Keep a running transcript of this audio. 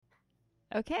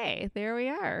Okay, there we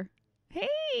are.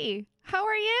 Hey, how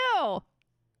are you?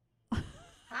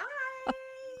 Hi.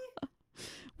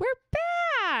 We're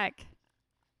back.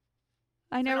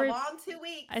 I It's been a know long 2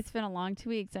 weeks. it's been a long 2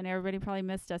 weeks, and everybody probably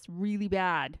missed us really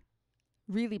bad.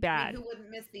 Really I mean, bad. who wouldn't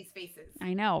miss these faces?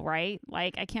 I know, right?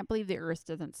 Like, I can't believe the earth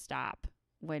doesn't stop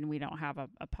when we don't have a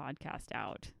podcast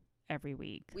out every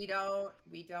week. We don't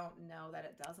know that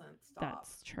it doesn't stop.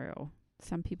 That's true.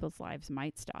 Some people's lives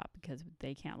might stop because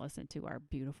they can't listen to our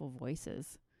beautiful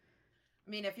voices.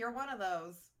 I mean, if you're one of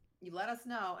those, you let us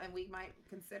know and we might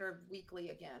consider weekly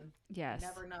again. You Yes,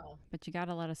 never know. but you got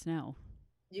to let us know.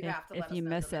 You If have to if let you us know you're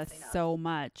miss us missing us. so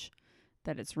much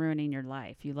that it's ruining your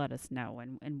life, you let us know,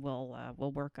 and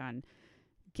we'll work on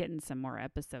getting some more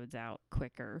episodes out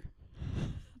quicker.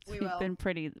 We We've will. been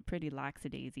pretty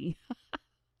lackadaisy.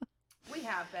 We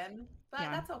have been, but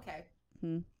Yeah, that's okay.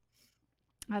 hmm.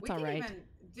 That's We all can right. even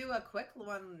do a quick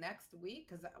one next week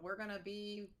because we're going to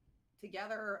be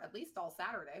together at least all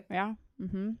Saturday. Yeah, So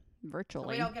we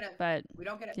virtually, don't get it but we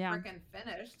don't get it yeah, freaking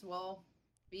finished. We'll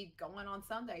be going on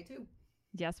Sunday too.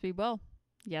 yes we will.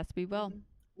 Yes we will. hmm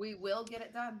We will get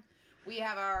it done. We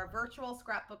have our virtual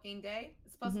scrapbooking day.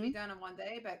 It's supposed to be Mm-hmm. done in one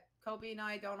day, but Kobe and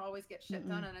I don't always get shit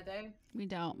done Mm-mm. in a day. We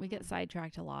don't. We get hmm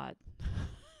sidetracked a lot.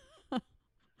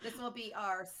 This will be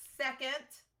our second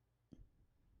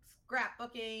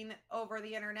scrapbooking over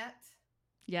the internet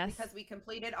Yes, because we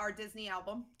completed our Disney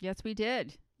album. yes we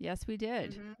did. Yes we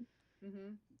did. hmm hmm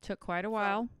Took quite a So,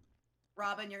 while.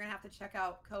 Robin, you're gonna have to check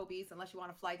out Kobe's unless you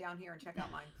want to fly down here and check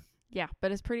out mine. Yeah,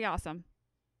 but it's pretty awesome.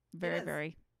 It Very, is.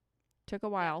 very. Took a Yeah,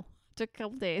 while. Took a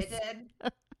couple it days.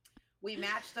 did. We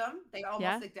matched them. They Yeah.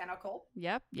 almost identical.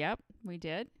 Yep. We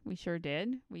did. We sure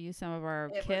did. We used some of our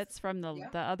It was, kits from the yeah,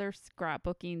 the other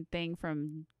scrapbooking thing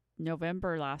from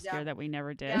November last year yeah, that we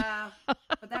never did. yeah.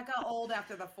 But that got old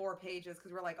after the 4 pages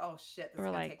because we're like, oh shit, this is We're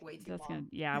gonna like, take way too that's gonna long.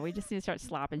 yeah. We just need to start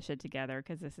slapping shit together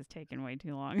because this is taking way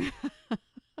too long.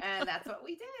 And that's what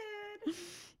we did.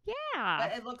 Yeah.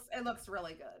 But it looks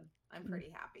really good. I'm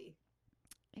pretty happy.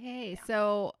 Hey, Yeah.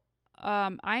 so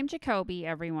I'm Jacoby,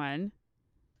 everyone,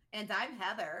 And I'm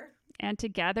Heather. and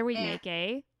together we And make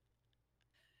a.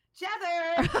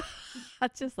 Jether. I'll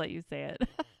just let you say it.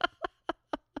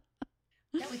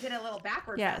 Yeah, we did it a little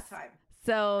backwards that Yes. time.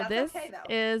 So That's okay this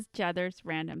though. is Jether's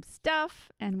random stuff,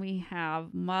 and we have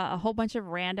a whole bunch of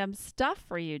random stuff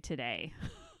for you today. We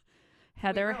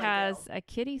Heather really do. has a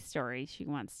kitty story she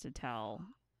wants to tell,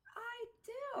 I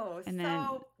do. and then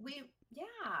So we yeah.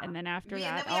 and then after And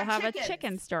then that, we I'll have have a chicken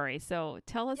chickens. story. So Yay,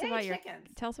 chickens.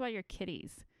 tell us about your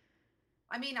kitties.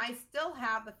 I mean, I still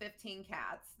have the 15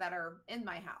 cats that are in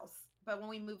my house, but when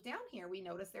we moved down here, we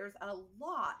noticed there's a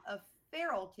lot of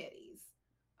feral kitties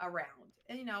around.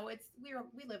 And it's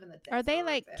we live in the Are they desert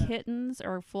like and kittens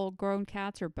or full grown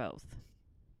cats or both?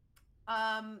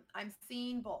 I'm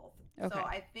seeing both. So Okay.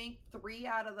 I think 3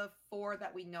 out of the 4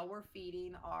 that we know we're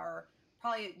feeding are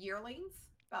probably yearlings,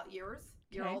 about year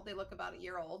Okay. old. They look about a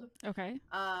year old. Okay.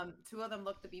 2 of them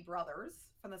look to be brothers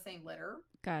from the same litter.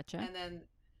 Gotcha. And then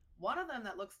one of them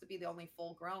that looks to be the only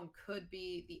full grown could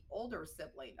be the older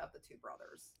sibling of the 2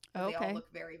 brothers because they all Okay.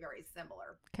 look very, very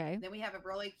similar. Okay. Then we have a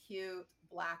really cute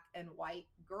black and white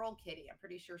girl kitty. I'm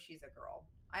pretty sure she's a girl.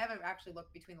 I haven't actually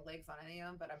looked between the legs on any of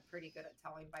them, but I'm pretty good at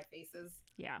telling by faces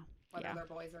Yeah. whether Yeah. they're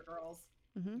boys or girls.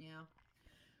 Mm-hmm. Yeah.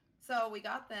 So we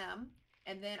got them.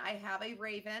 And then I have a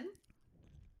raven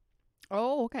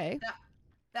Oh, okay. that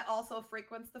that also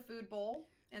frequents the food bowl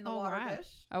in the All water right. dish.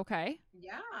 Okay.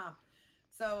 Yeah.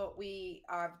 So we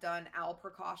have done owl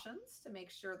precautions to make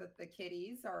sure that the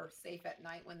kitties are safe at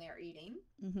night when they're eating,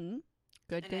 Mm-hmm.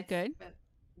 Good, and good, it's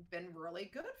good. been really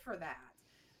good for that.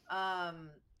 Um,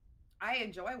 I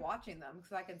enjoy watching them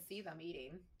because I can see them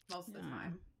eating most of the Uh,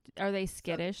 time. are they So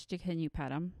skittish? Can you pet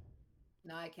them?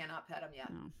 no, I cannot pet them yet.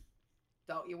 No.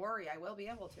 Don't you worry, I will be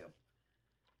able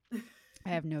to. I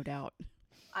have no doubt.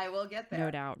 I will get No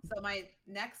there. doubt. So my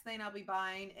next thing I'll be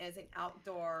buying is an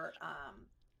outdoor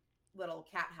little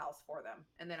cat house for them,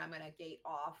 and then I'm going to gate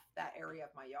off that area of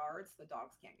my yard so the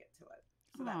dogs can't get to it.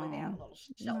 So that way they have Oh, a little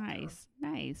shelter, nice.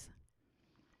 Nice.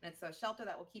 and it's a shelter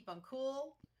that will keep them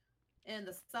cool in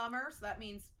the summer. So that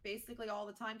means basically all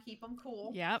the time keep them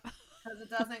cool Yep. because it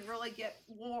doesn't really get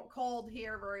cold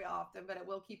here very often, but it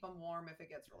will keep them warm if it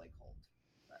gets really cold.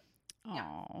 But yeah,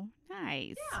 Oh,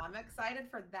 nice. yeah, I'm excited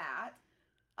for that.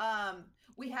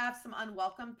 We have some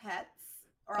unwelcome pets,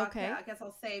 or okay, Okay. I guess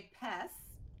I'll say pests.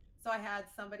 So I had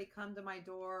somebody come to my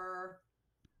door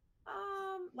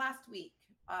last week,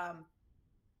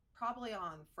 probably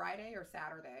on Friday or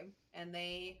Saturday, and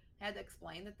they had to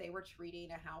explain that they were treating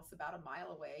a house about a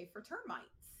mile away for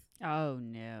termites. Oh,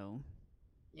 no.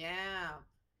 Yeah.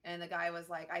 And the guy was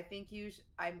like, I think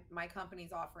my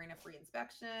company's offering a free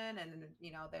inspection and,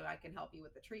 that I can help you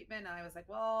with the treatment. And I was like,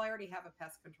 well, I already have a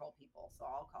pest control people, so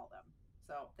I'll call them.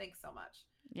 So thanks so much.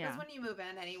 Because Yeah. when you move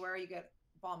in anywhere, you get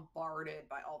bombarded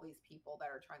by all these people that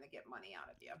are trying to get money out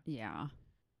of you. Yeah.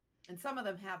 And some of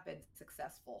them have been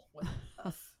successful with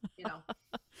us,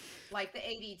 like the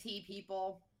ADT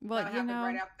people. Well, that happened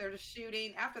right after the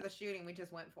shooting. After the shooting, we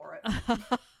just went for it.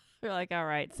 You're like, all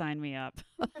right, sign me up.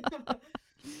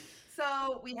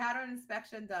 So we had an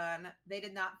inspection done. They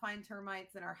did not find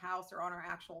termites in our house or on our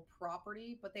actual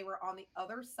property, but they were on the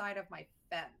other side of my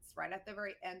fence, right at the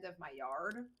very end of my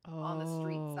yard on the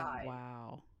street side.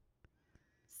 Wow.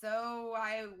 So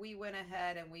we went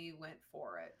ahead and we went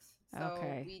for it. So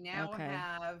we now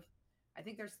have, I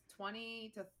think there's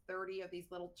 20 to 30 of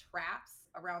these little traps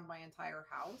around my entire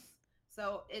house.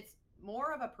 So it's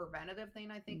more of a preventative thing,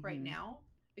 I think, right now.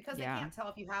 Because they can't tell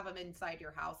if you have them inside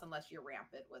your house unless you're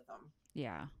rampant with them.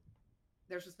 Yeah.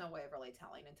 There's just no way of really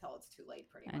telling until it's too late,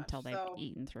 pretty much. Until they've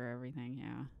eaten through everything,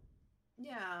 yeah.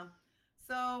 Yeah.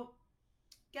 So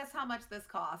guess how much this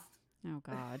cost? Oh,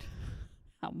 God.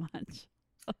 How much?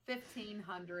 $1,500.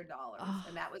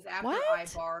 And that was after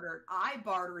I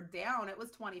bartered down. It was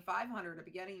 $2,500 at the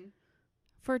beginning.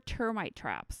 For termite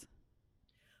traps.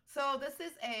 So this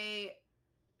is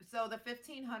so the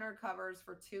 $1,500 covers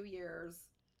for 2 years.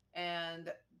 And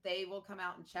they will come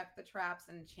out and check the traps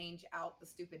and change out the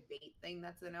stupid bait thing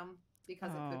that's in them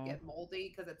because it could get moldy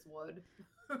because it's wood.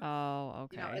 Oh,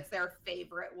 okay. It's their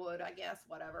favorite wood, I guess,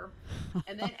 whatever.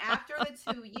 And then after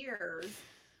the 2 years,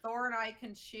 Thor and I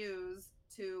can choose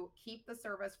to keep the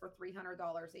service for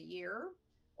 $300 a year,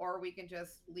 or we can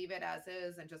just leave it as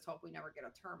is and just hope we never get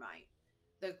a termite.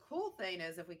 The cool thing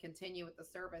is if we continue with the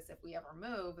service, if we ever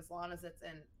move, as long as it's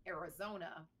in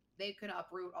Arizona, they can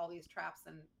uproot all these traps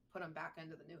and put them back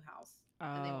into the new house.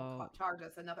 And they will charge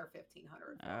us another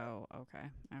 $1,500. Oh, okay.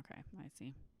 Okay. I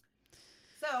see.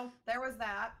 So there was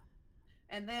that.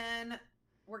 And then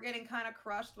we're getting kind of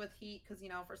crushed with heat because,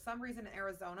 for some reason in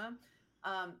Arizona,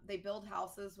 they build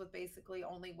houses with basically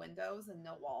only windows and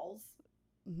no walls.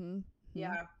 Mm-hmm.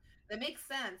 Yeah. That makes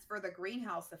sense for the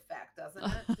greenhouse effect, doesn't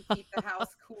it? To keep the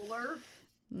house cooler.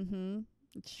 Mm-hmm.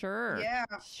 Sure. Yeah.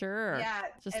 Sure. Yeah.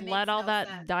 Just let all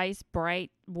that nice,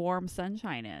 bright, warm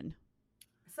sunshine in.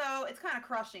 So it's kind of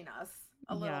crushing us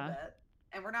a little bit.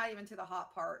 And we're not even to the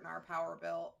hot part in our power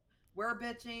bill. We're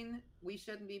bitching. We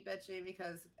shouldn't be bitching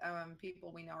because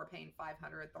people we know are paying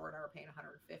 $500. Thor and I are paying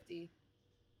 $150.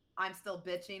 I'm still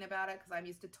bitching about it because I'm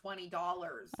used to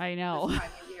 $20. I know. This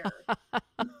time of year.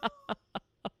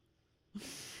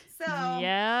 So.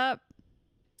 Yep.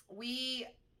 We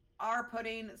are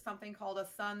putting something called a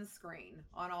sunscreen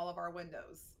on all of our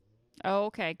windows. Oh,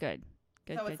 okay, good.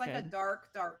 So it's like a dark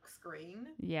screen.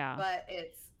 Yeah. But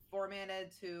it's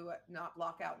formatted to not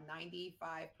block out 95%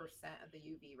 of the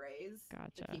UV rays.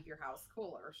 Gotcha. To keep your house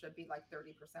cooler. Should be like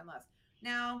 30% less.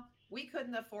 Now, we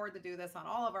couldn't afford to do this on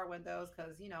all of our windows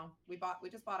because, we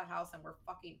just bought a house and we're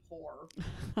fucking poor.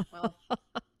 Well,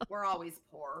 we're always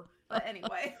poor. But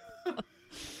anyway.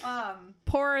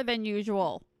 Poorer than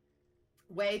usual.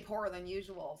 Way poorer than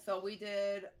usual. So we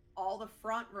did all the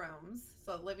front rooms,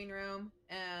 so the living room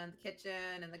and the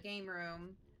kitchen and the game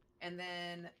room, and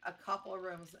then a couple of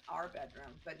rooms our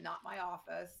bedroom, but not my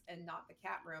office and not the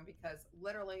cat room because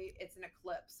literally it's an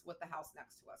eclipse with the house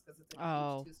next to us because it's a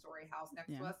huge 2-story house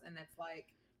next to us, and it's like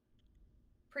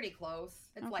pretty close.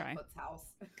 It's Lightfoot's house.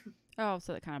 Oh,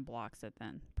 so it kind of blocks it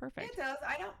then. Perfect. It does.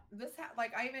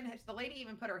 The lady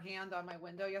even put her hand on my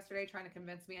window yesterday trying to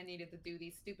convince me I needed to do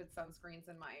these stupid sunscreens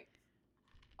in my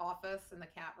office in the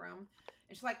cat room.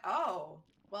 And she's like, oh,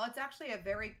 well, it's actually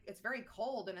it's very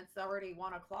cold and it's already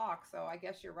 1:00. So I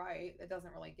guess you're right. It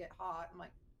doesn't really get hot. I'm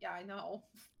like, yeah, I know.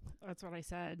 That's what I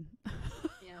said.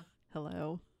 Yeah.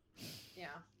 Hello.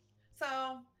 Yeah.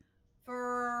 So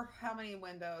for how many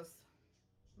windows?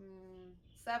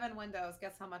 7 windows.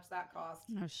 Guess how much that cost?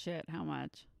 Oh shit! How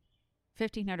much?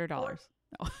 $1,500.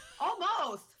 No.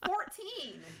 Almost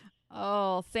 14.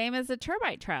 Oh, same as the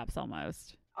termite traps,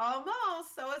 almost.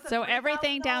 Almost. So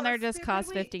everything down there just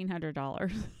costs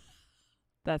 $1,500.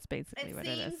 That's basically what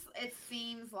it is. It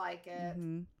seems like it.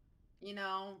 Mm-hmm.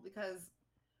 Because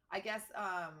I guess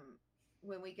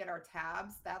when we get our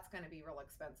tabs, that's going to be real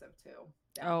expensive too.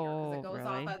 Because it goes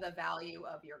off of the value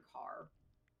of your car.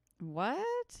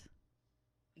 What?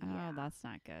 Yeah. Oh, that's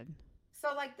not good.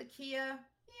 So like the Kia,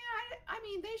 I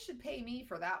mean, they should pay me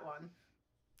for that one.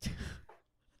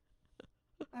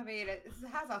 I mean, it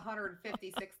has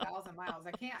 156,000 miles.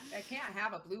 I can't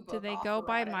have a blue book. Do they go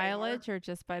by mileage or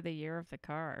just by the year of the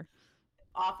car?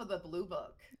 Off of the blue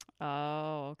book.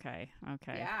 Oh, okay.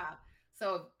 Okay. Yeah.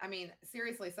 So, I mean,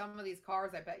 seriously, some of these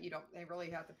cars, I bet they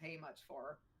really have to pay much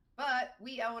for. But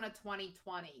we own a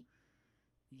 2020.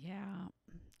 Yeah.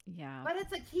 Yeah. But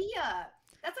it's a Kia.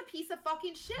 That's a piece of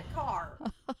fucking shit car.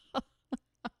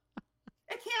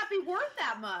 It can't be worth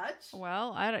that much.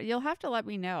 Well, you'll have to let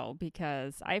me know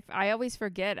because I always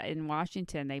forget in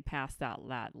Washington they passed that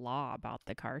law about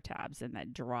the car tabs and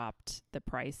that dropped the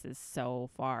prices so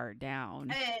far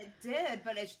down. It did,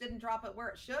 but it didn't drop it where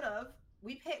it should have.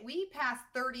 We passed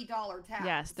 $30 tabs.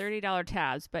 Yes, $30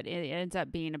 tabs, but it ends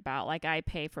up being about like I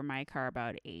pay for my car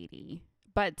about $80.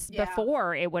 But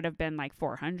before it would have been like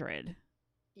 $400.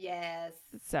 Yes.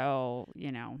 So,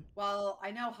 you know. Well,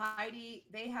 I know Heidi,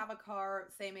 they have a car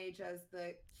same age as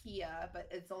the Kia, but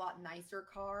it's a lot nicer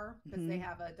car because they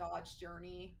have a Dodge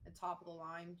Journey, a top of the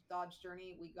line Dodge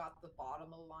Journey. We got the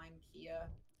bottom of the line Kia.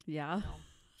 Yeah. You know,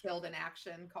 killed in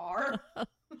action car.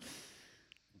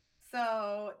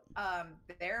 So,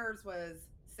 theirs was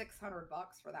 $600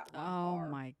 for that one car. Oh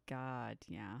my God.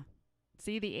 Yeah.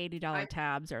 See, the $80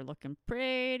 tabs are looking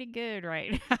pretty good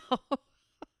right now.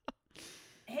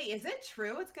 Hey, is it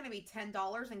true it's going to be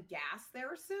 $10 in gas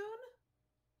there soon?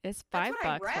 It's $5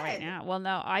 right now. Well,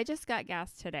 no, I just got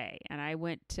gas today and I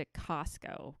went to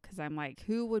Costco because I'm like,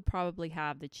 who would probably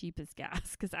have the cheapest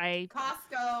gas?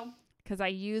 Costco. Because I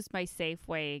used my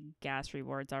Safeway gas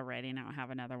rewards already and I don't have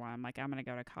another one. I'm like, I'm going to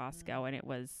go to Costco and it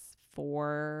was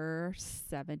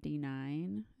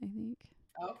 $4.79, I think.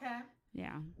 Okay.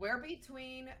 Yeah. We're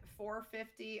between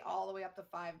 $4.50 all the way up to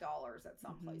 $5 at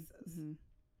some places. Mm-hmm.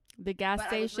 The gas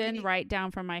station right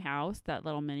down from my house, that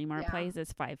little mini mart place,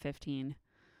 is $5.15.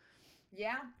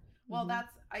 Yeah. Well,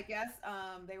 that's, I guess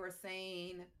they were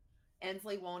saying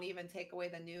Inslee won't even take away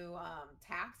the new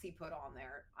tax he put on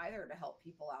there either to help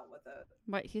people out with it.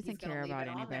 But he doesn't care about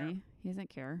anybody. He doesn't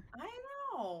care. I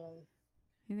know.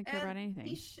 He doesn't care about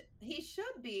anything. He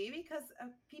should be because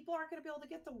people aren't going to be able to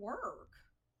get to work.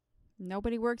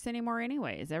 Nobody works anymore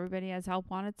anyways. Everybody has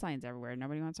help wanted signs everywhere.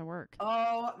 Nobody wants to work.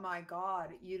 Oh my God.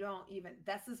 You don't even,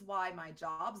 this is why my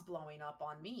job's blowing up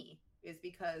on me is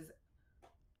because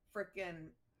freaking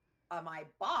my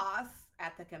boss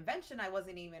at the convention I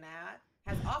wasn't even at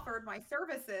has offered my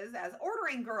services as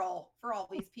ordering girl for all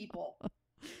these people.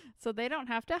 So they don't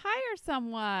have to hire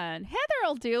someone. Heather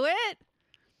will do it.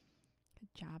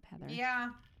 Good job, Heather.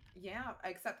 Yeah,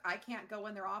 except I can't go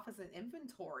in their office and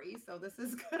inventory, so this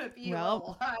is going to be I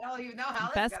don't even know how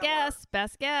this is going to work.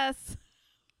 Best guess.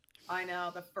 I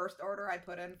know. The first order I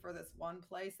put in for this one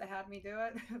place that had me do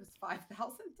it, it was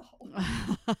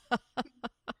 $5,000.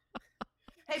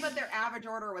 Hey, but their average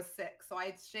order was 6, so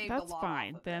I shaved a lot. That's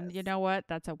fine. Then you know what?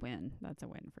 That's a win. That's a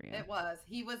win for you. It was.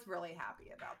 He was really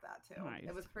happy about that too. Nice.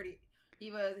 It was pretty.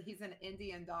 He's an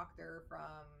Indian doctor from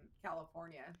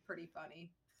California. Pretty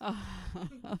funny.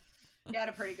 He had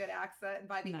a pretty good accent, and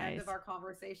by the end of our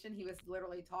conversation, he was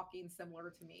literally talking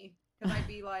similar to me. Because I'd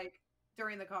be like,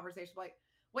 during the conversation, like,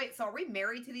 wait, so are we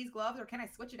married to these gloves, or can I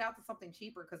switch it out to something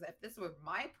cheaper? Because if this were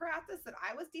my practice that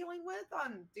I was dealing with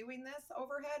on doing this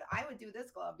overhead, I would do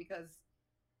this glove, because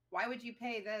why would you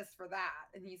pay this for that?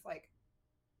 And he's like,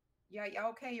 yeah,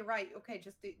 okay, you're right. Okay,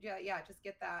 just do, just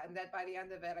get that. And then by the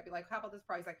end of it, I'd be like, how about this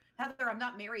price? Like, Heather, I'm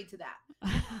not married to that.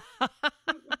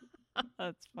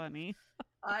 That's funny.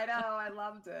 I know. I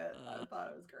loved it. I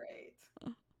thought it was great.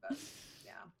 But,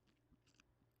 yeah.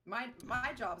 My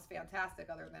job's fantastic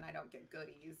other than I don't get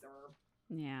goodies or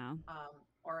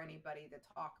anybody to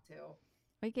talk to.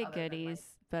 I get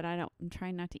goodies, but I'm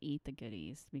trying not to eat the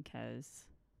goodies because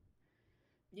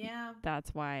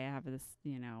that's why I have this,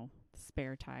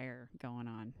 spare tire going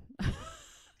on.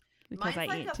 Because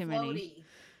I eat too many.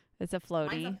 It's a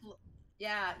floaty.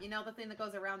 Yeah, the thing that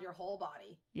goes around your whole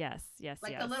body. Yes.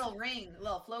 Like the little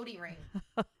floaty ring.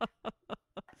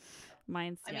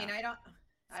 Mine's I mean, I don't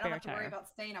have to worry about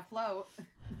staying afloat.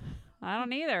 I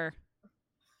don't either.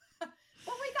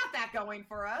 Well, we got that going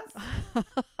for us.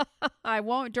 I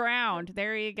won't drown.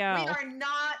 There you go. We are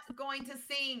not going to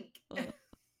sink.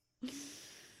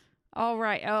 All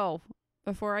right. Oh,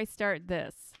 before I start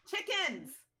this.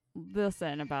 Chickens.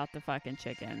 Listen about the fucking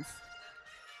chickens.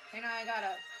 Hang on, I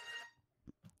gotta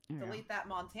delete that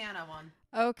Montana one.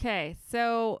 Okay,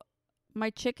 so my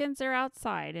chickens are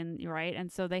outside,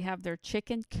 and so they have their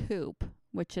chicken coop,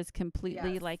 which is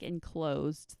completely like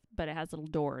enclosed, but it has little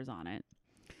doors on it.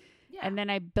 Yeah. And then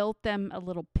I built them a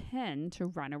little pen to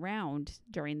run around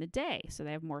during the day, so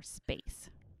they have more space.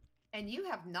 And you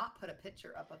have not put a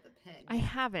picture up of the pen. I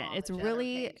haven't. It's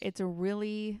a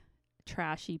really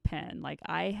trashy pen. Like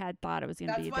I had thought it was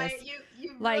going to be this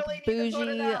you like really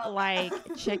bougie like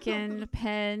chicken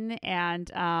pen,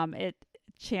 and it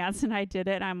Chance and I did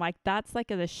it, and I'm like, that's like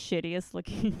the shittiest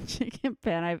looking chicken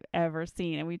pen I've ever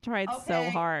seen. And we tried so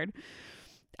hard.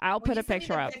 I'll put a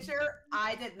picture up.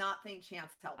 I did not think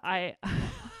Chance helped.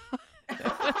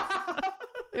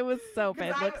 It was so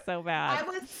bad. It looked so bad. I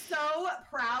was so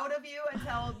proud of you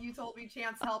until you told me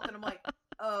Chance helped, and I'm like,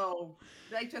 oh,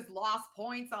 they just lost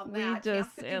points on that.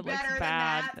 It looks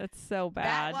bad. It's so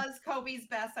bad. That was Kobe's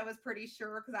best, I was pretty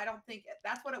sure, because I don't think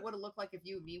that's what it would have looked like if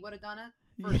you and me would have done it.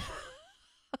 For sure.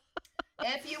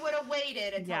 If you would have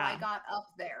waited until I got up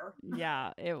there.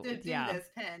 Yeah. To do this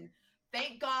pen.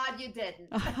 Thank God you didn't.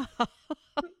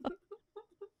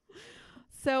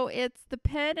 So it's the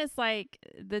pen is like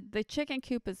the chicken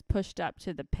coop is pushed up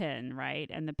to the pen, right?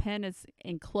 And the pen is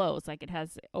enclosed, like it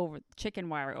has chicken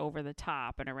wire over the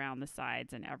top and around the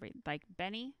sides and like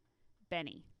Benny,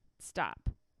 stop.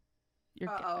 Oh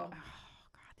God,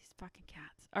 these fucking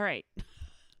cats. All right.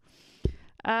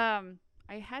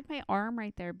 I had my arm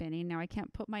right there, Benny. Now I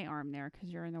can't put my arm there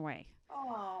because you're in the way.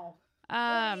 Oh.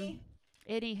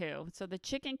 Anywho, so the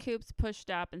chicken coop's pushed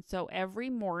up, and so every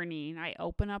morning I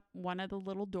open up one of the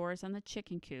little doors on the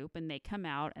chicken coop, and they come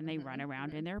out and they run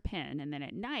around in their pen, and then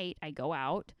at night I go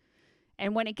out,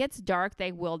 and when it gets dark,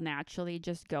 they will naturally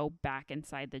just go back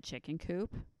inside the chicken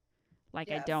coop.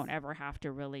 Like I don't ever have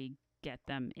to really get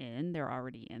them in. They're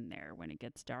already in there when it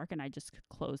gets dark, and I just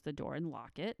close the door and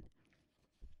lock it,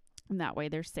 and that way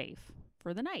they're safe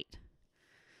for the night.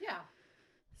 Yeah.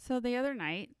 So the other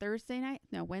night, Wednesday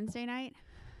night,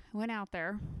 I went out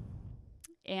there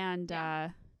and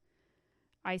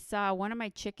I saw one of my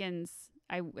chickens.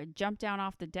 I jumped down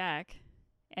off the deck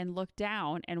and looked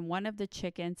down, and one of the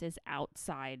chickens is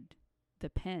outside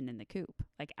the pen in the coop,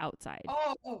 like outside.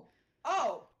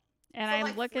 Oh. And so I'm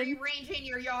like looking, free ranging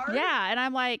your yard? Yeah, and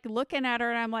I'm like looking at her,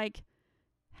 and I'm like,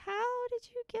 how did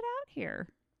you get out here?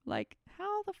 Like,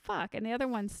 how the fuck? And the other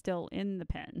one's still in the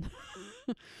pen.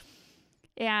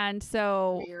 And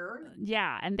so, weird.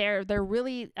 Yeah, and they're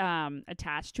really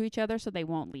attached to each other, so they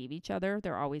won't leave each other.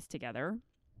 They're always together.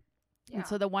 Yeah. And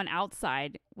so the one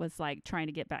outside was like trying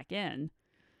to get back in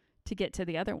to get to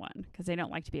the other one because they don't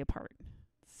like to be apart.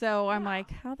 So I'm like,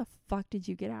 how the fuck did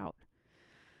you get out?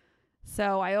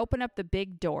 So I open up the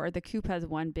big door. The coop has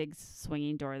one big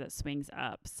swinging door that swings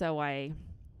up. So I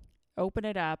open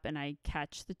it up and I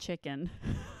catch the chicken.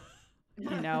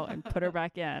 And put her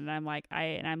back in. And I'm like,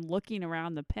 I'm looking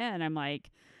around the pen. I'm like,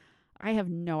 I have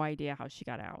no idea how she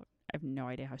got out. I have no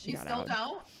idea how she got out. You still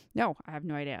don't? No, I have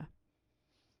no idea.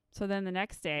 So then the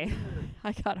next day,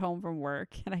 I got home from work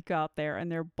and I go out there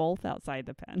and they're both outside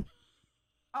the pen.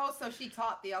 Oh, so she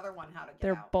taught the other one how to get out.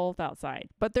 They're both outside,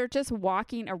 but they're just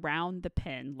walking around the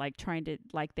pen, trying to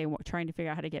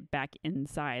figure out how to get back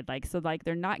inside.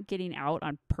 They're not getting out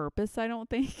on purpose, I don't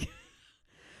think.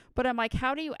 But I'm like,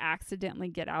 how do you accidentally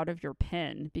get out of your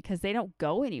pen? Because they don't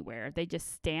go anywhere. They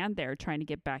just stand there trying to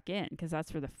get back in because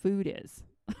that's where the food is.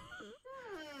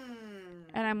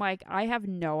 And I'm like, I have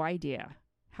no idea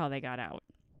how they got out.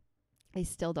 I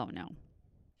still don't know.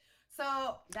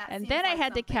 So and then I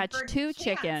had to catch two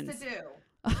chickens.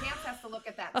 Chance has to look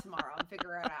at that tomorrow and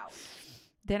figure it out.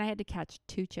 Then I had to catch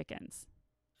two chickens.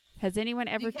 Has anyone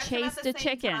ever chased a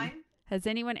chicken? Time? Has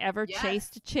anyone ever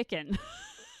chased a chicken?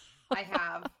 I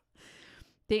have.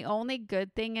 The only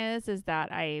good thing is that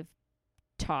I've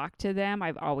talked to them.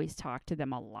 I've always talked to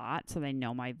them a lot, so they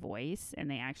know my voice,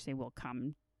 and they actually will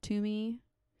come to me.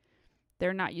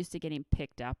 They're not used to getting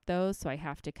picked up, though, so I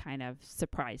have to kind of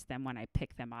surprise them when I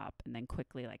pick them up and then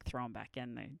quickly, throw them back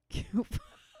in the coop.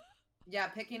 Yeah,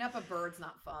 picking up a bird's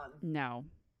not fun. No.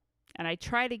 And I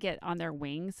try to get on their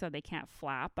wings so they can't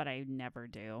flap, but I never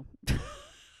do.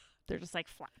 They're just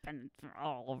flapping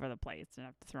all over the place and I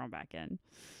have to throw them back in.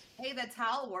 Hey, the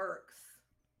towel works.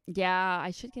 Yeah,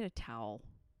 I should get a towel.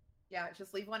 Yeah,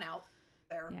 just leave one out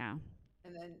there. Yeah.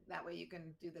 And then that way you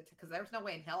can do because there's no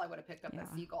way in hell I would have picked up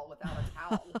that seagull without a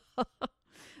towel.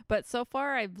 But so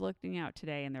far I've looked out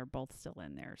today and they're both still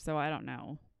in there. So I don't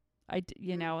know.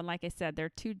 And like I said, they're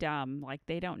too dumb.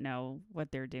 They don't know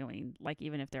what they're doing.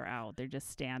 Even if they're out, they just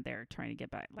stand there trying to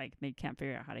get back. They can't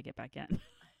figure out how to get back in.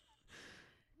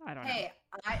 I don't know. Hey,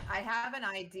 I have an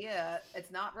idea.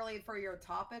 It's not really for your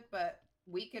topic, but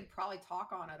we could probably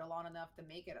talk on it long enough to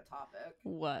make it a topic.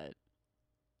 What?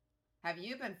 Have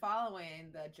you been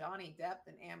following the Johnny Depp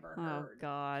and Amber Heard? Oh,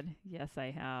 God. Yes, I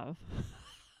have.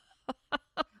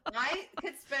 I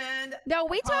could spend... No,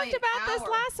 we talked about this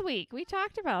last week. We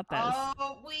talked about this.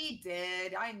 Oh, we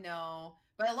did. I know.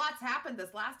 But a lot's happened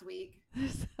this last week.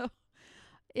 So,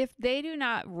 if they do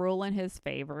not rule in his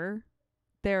favor...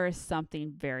 there is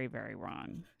something very, very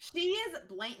wrong. She is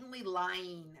blatantly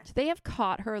lying. They have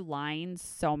caught her lying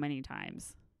so many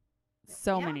times.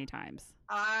 so many times.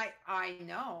 I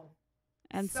know.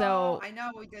 And so I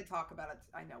know we did talk about it.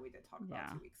 I know we did talk about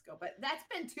it 2 weeks ago, but that's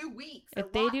been 2 weeks.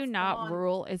 If they do not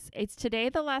rule, it's today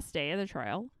the last day of the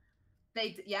trial.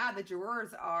 The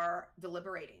jurors are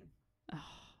deliberating. Oh,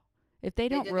 if they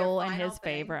don't rule in his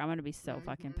favor, I'm going to be so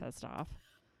fucking pissed off.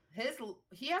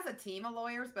 He has a team of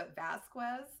lawyers, but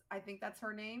Vasquez, I think that's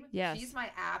her name. Yes. She's my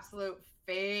absolute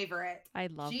favorite. I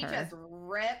love her. She just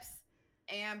rips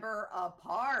Amber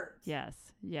apart. Yes.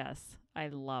 I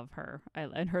love her.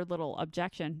 And her little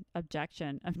objection. And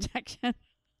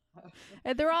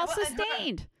they're all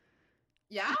sustained.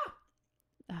 Yeah.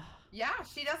 Yeah,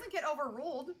 she doesn't get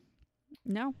overruled.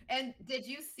 No. And did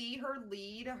you see her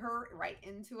lead her right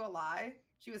into a lie?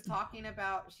 She was talking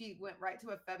about, she went right to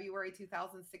a February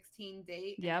 2016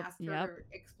 date and asked her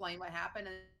to explain what happened.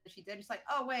 And she did. She's like,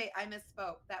 oh, wait, I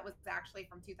misspoke. That was actually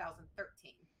from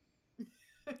 2013.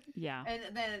 Yeah.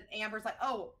 And then Amber's like,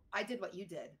 oh, I did what you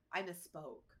did. I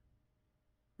misspoke.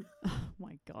 Oh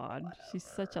my God. Whatever. She's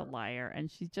such a liar. And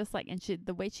she's just like, and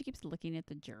the way she keeps looking at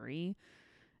the jury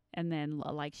and then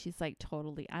like, she's like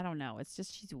totally, I don't know. It's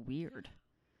just, she's weird.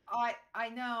 I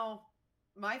know.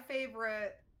 My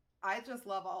favorite, I just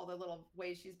love all the little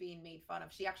ways she's being made fun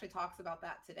of. She actually talks about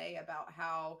that today, about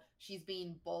how she's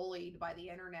being bullied by the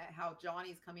internet, how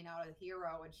Johnny's coming out a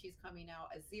hero and she's coming out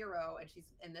a zero.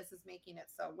 And this is making it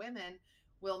so women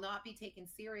will not be taken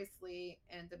seriously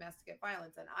in domestic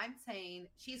violence. And I'm saying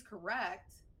she's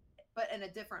correct, but in a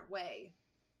different way.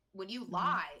 When you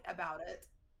lie about it,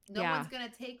 no one's going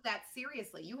to take that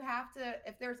seriously. You have to,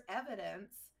 if there's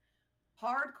evidence,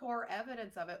 hardcore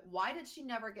evidence of it, why did she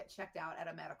never get checked out at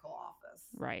a medical office?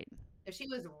 Right. If she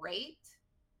was raped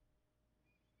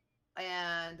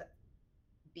and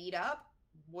beat up,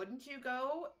 wouldn't you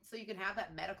go so you can have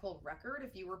that medical record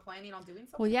if you were planning on doing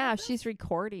something? Well, yeah, like if she's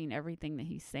recording everything that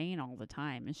he's saying all the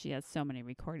time, and she has so many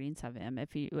recordings of him,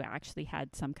 if he actually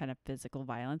had some kind of physical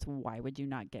violence, why would you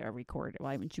not get a record?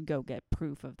 Why wouldn't you go get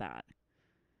proof of that?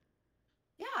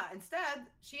 Yeah, instead,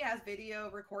 she has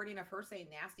video recording of her saying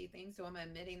nasty things to him,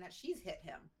 admitting that she's hit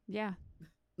him. Yeah.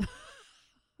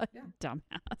 Dumbass.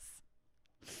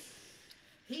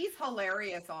 He's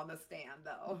hilarious on the stand,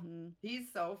 though. Mm-hmm.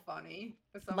 He's so funny.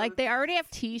 Like, they already have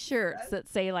T-shirts that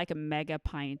say, like, a mega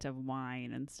pint of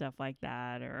wine and stuff like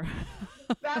that. Or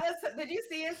did you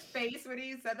see his face when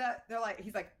he said that?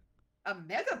 He's like, a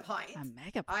mega pint? A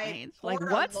mega pint? Like,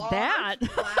 what's that?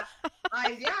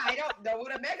 I don't know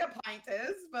what a mega pint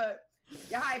is, but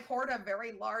yeah, I poured a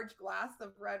very large glass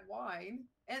of red wine,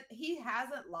 and he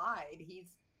hasn't lied.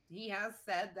 He has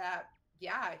said that,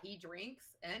 yeah, he drinks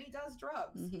and he does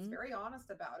drugs. Mm-hmm. He's very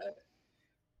honest about it.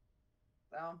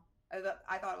 So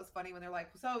I thought it was funny when they're like,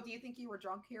 so do you think you were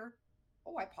drunk here?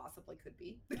 Oh, I possibly could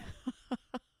be.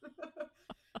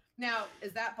 Now,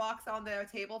 is that box on the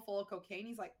table full of cocaine?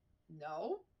 He's like,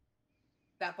 no.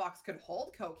 That box could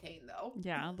hold cocaine, though.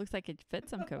 Yeah, it looks like it fits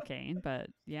some cocaine, but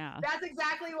yeah. That's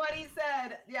exactly what he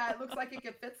said. Yeah, it looks like it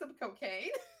could fit some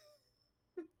cocaine.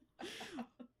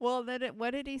 Well,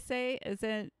 what did he say? Is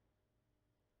it...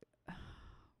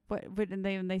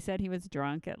 And they said he was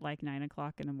drunk at like 9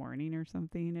 o'clock in the morning or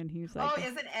something, and he was like, oh,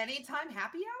 isn't anytime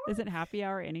happy hour? Isn't happy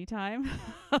hour anytime?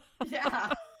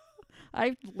 Yeah.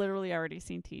 I've literally already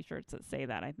seen T-shirts that say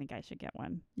that. I think I should get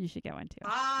one. You should get one too.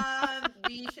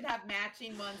 We should have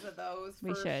matching ones of those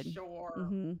for sure.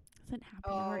 Mm-hmm. Isn't happy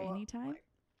hour anytime?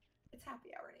 It's happy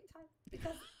hour anytime.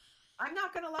 Because I'm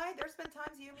not going to lie, there's been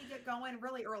times you and me get going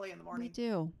really early in the morning.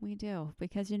 We do.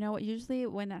 Because you know what? Usually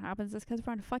when that happens, it's because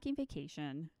we're on a fucking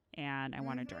vacation and I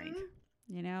want to drink.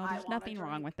 You know, there's nothing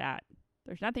wrong with that.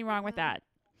 There's nothing wrong with that.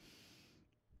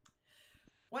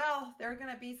 Well, there's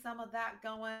going to be some of that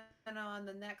going on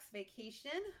the next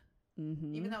vacation,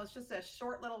 even though it's just a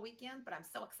short little weekend, but I'm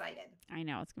so excited. I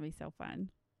know. It's going to be so fun.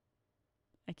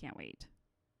 I can't wait.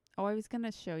 Oh, I was going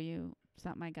to show you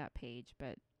something I got Paige,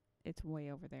 but it's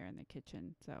way over there in the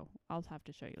kitchen, so I'll have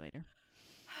to show you later.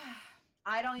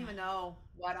 I don't even know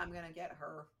what I'm going to get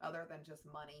her other than just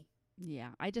money. Yeah,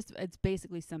 it's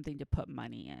basically something to put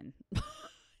money in.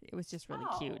 It was just really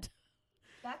cute.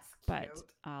 That's cute. But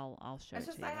I'll show it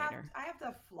to you later. I have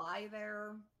to fly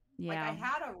there. Yeah. Like, I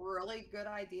had a really good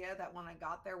idea that when I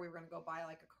got there, we were going to go buy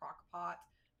like a crock pot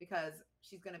because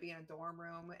she's going to be in a dorm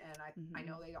room, and I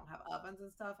know they don't have ovens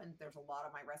and stuff, and there's a lot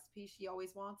of my recipes she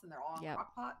always wants, and they're all in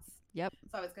crock pots. Yep.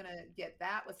 So I was going to get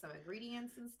that with some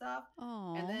ingredients and stuff.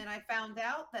 Oh. And then I found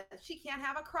out that she can't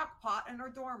have a crock pot in her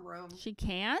dorm room. She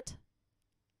can't?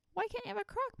 Why can't you have a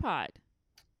crock pot?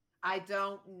 I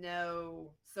don't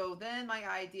know. So then my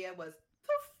idea was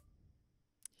poof.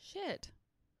 Shit.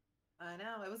 I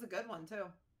know. It was a good one too.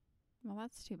 Well,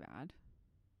 that's too bad.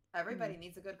 Everybody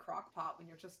needs a good crock pot when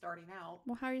you're just starting out.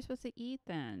 Well, how are you supposed to eat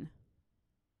then?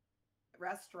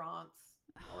 Restaurants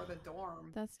or the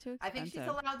dorm. That's too expensive. I think she's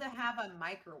allowed to have a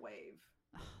microwave.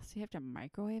 So you have to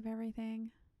microwave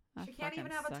everything? She can't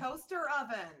even have a toaster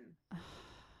oven.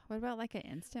 What about like an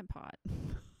Instant Pot?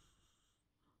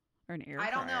 Or an air fryer?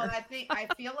 I don't know. I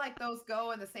feel like those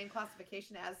go in the same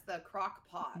classification as the crock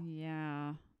pot.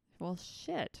 Yeah. Well,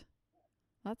 shit.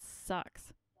 That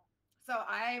sucks. So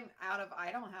I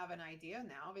don't have an idea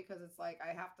now because it's like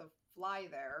I have to fly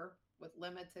there with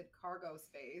limited cargo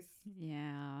space.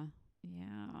 Yeah.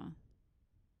 Yeah.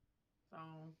 So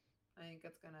I think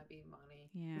it's going to be money.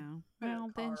 Yeah. Well,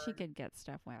 then she could get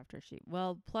stuff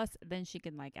plus then she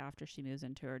can, like, after she moves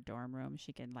into her dorm room,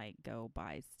 she can, like, go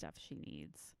buy stuff she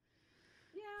needs.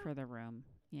 Yeah. For the room.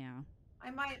 Yeah. I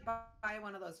might buy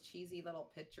one of those cheesy little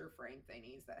picture frame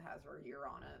thingies that has her year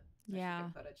on it. Yeah. She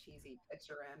can put a cheesy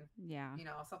picture in. Yeah. You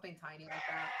know, something tiny like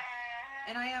that.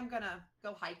 And I am going to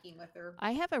go hiking with her.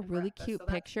 I have a really cute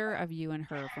picture of you and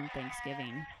her from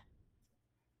Thanksgiving.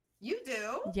 You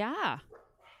do? Yeah.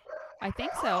 I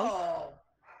think so. Oh.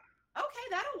 Okay,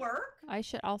 that'll work.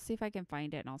 I'll see if I can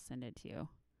find it and I'll send it to you.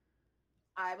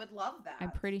 I would love that.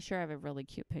 I'm pretty sure I have a really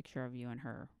cute picture of you and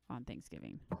her on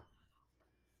Thanksgiving.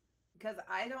 Because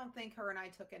I don't think her and I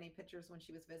took any pictures when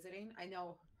she was visiting. I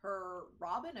know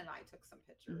Robin and I took some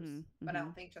pictures, but I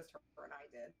don't think just her and I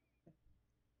did.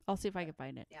 I'll see if I can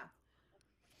find it. Yeah.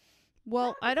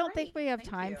 Well, I don't think we have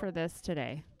time for this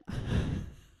today.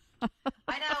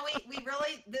 I know. We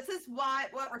really, this is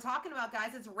what we're talking about,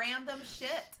 guys. It's random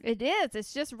shit. It is.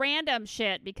 It's just random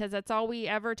shit because that's all we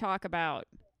ever talk about.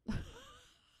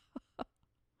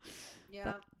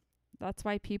 Yeah. That's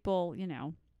why people,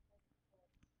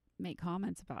 make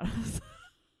comments about us.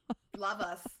 Love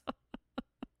us.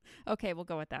 Okay, we'll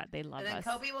go with that. They love us. And then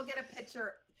Kobe will get a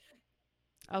picture.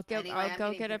 I'll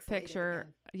go get a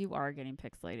picture. Again. You are getting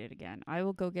pixelated again. I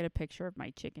will go get a picture of my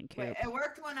chicken coop. Wait, it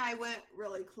worked when I went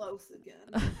really close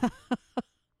again.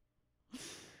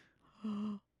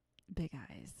 Big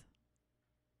eyes.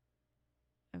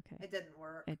 Okay. It didn't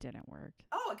work. It didn't work.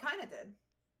 Oh, it kind of did.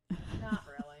 Not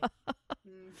really.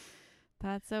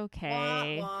 That's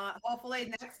okay. Wah, wah.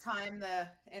 Hopefully next time the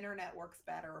internet works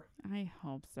better. I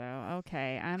hope so.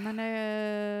 Okay.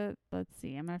 Let's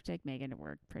see. I'm going to have to take Megan to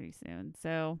work pretty soon.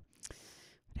 So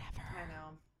whatever.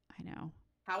 I know.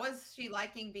 How is she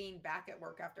liking being back at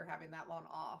work after having that long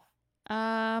off?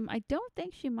 I don't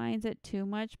think she minds it too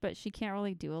much, but she can't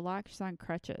really do a lot. She's on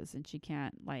crutches and she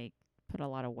can't put a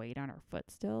lot of weight on her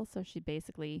foot still, so she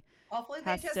basically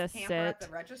has to sit at the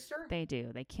register. They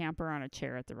do. They camp her on a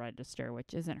chair at the register,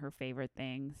 which isn't her favorite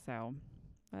thing. So,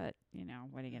 but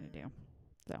what are you gonna do?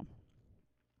 So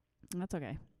that's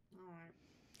okay. All right.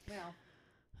 Well.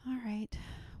 All right.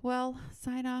 Well,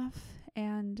 sign off,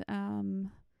 and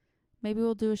maybe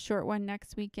we'll do a short one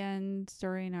next weekend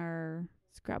during our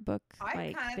scrapbook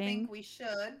I kind of think we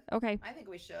should. Okay. I think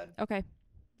we should. Okay.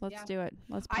 Let's do it.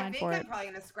 Let's plan for it. I think I'm probably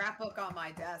going to scrapbook on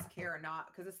my desk here or not,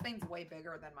 because this thing's way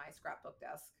bigger than my scrapbook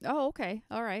desk. Oh, okay.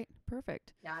 All right.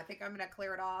 Perfect. Yeah, I think I'm going to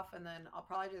clear it off, and then I'll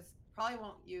probably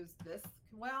won't use this.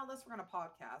 Well, unless we're going to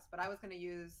podcast, but I was going to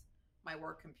use my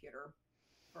work computer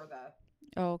for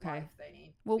the okay.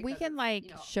 thingy. Well, we can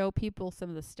show people some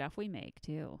of the stuff we make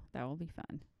too. That will be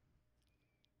fun.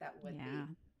 That would be.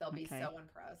 They'll be so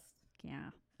impressed. Yeah.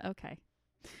 Okay.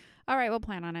 All right. We'll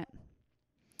plan on it.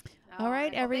 All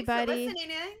right, well, everybody.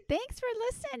 Thanks for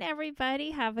listening,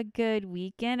 everybody. Have a good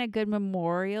weekend, a good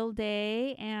Memorial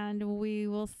Day, and we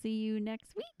will see you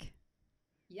next week.